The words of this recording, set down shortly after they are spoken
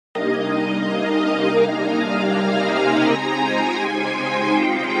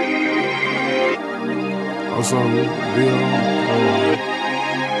What's up, Leo?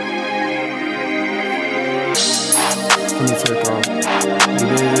 Finna take off.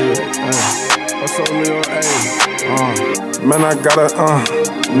 What's up, Leo? Man, I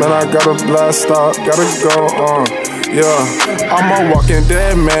gotta blast off, gotta go, yeah. I'm a walking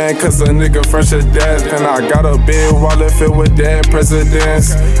dead man, cause a nigga fresh to death. And I got a big wallet filled with dead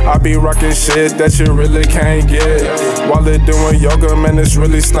presidents. I be rocking shit that you really can't get. Wallet doing yoga, man, it's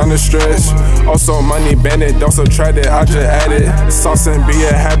really starting to stretch. Also money bandit, don't subtract it, I just add it. Sauce and be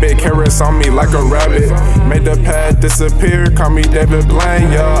a habit, carrots on me like a rabbit. Made the pad disappear, call me David Blaine,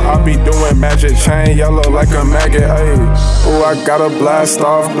 yeah. I be doing magic, chain yellow like a maggot, ayy. Ooh, I gotta blast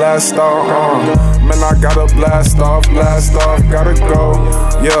off, man, I gotta blast off, gotta go,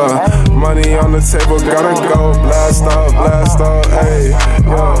 yeah. Money on the table, gotta go, blast off, ayy,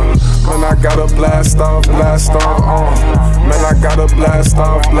 yeah. Man, I gotta blast off, man, I gotta blast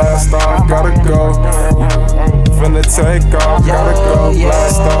off, gotta go. Finna take off, gotta go,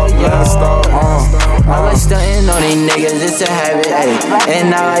 blast off, I like stunting on these niggas, it's a habit, ayy.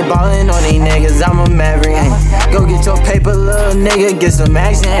 And I like ballin' on these niggas, I'm a maverick, ayy. Go get your paper, little nigga, get some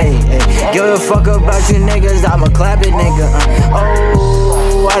action, ayy. Give a fuck about you niggas, I'ma clap it, nigga.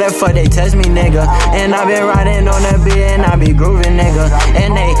 Oh, why the fuck they test me, nigga? And I been riding on that beat and I be grooving, nigga.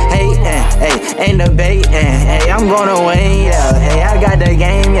 And they hatin', ayy, ain't debating, ayy. I'm gonna win, yeah, ayy. I got the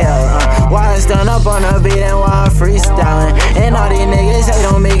game, yeah. Why I stun up on the beat and why I'm freestyling? And all these niggas hate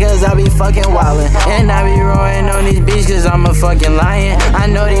on me cause I be fucking wildin'. And I be roaring on these beats cause I'm a fucking lion. I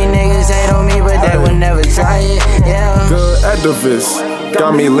know these niggas hate on me but they would never try it, yeah. Good activist,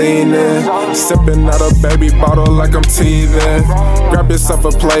 got me leaning, sipping out a baby bottle like I'm teething. Grab yourself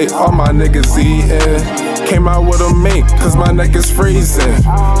a plate, all my niggas eating. Came out with a mink, cause my neck is freezing.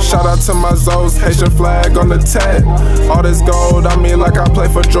 Shout out to my Zoes, Haitian flag on the tat. All this gold on me like I play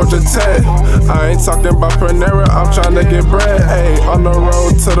for Georgia Tech. I ain't talking about Panera, I'm tryna get bread. Ayy, on the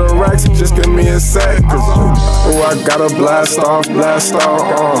road to the racks, just give me a sec. Ooh, I gotta blast off, man,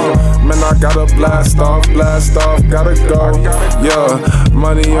 I gotta blast off, gotta go, yeah.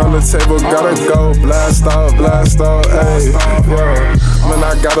 Money on the table, gotta go, blast off, ayy, yeah. Man,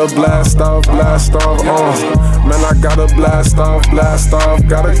 I gotta blast off, man, I gotta blast off,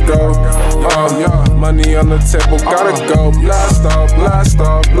 gotta go, money on the table, gotta go, blast off,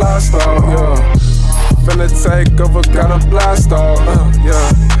 yeah. Finna take over, gotta blast off,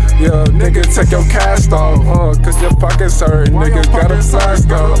 yeah. Yeah, nigga, take your cast off, cause your pockets hurt, nigga, gotta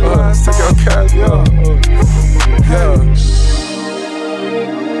blast off, take your cast, yeah.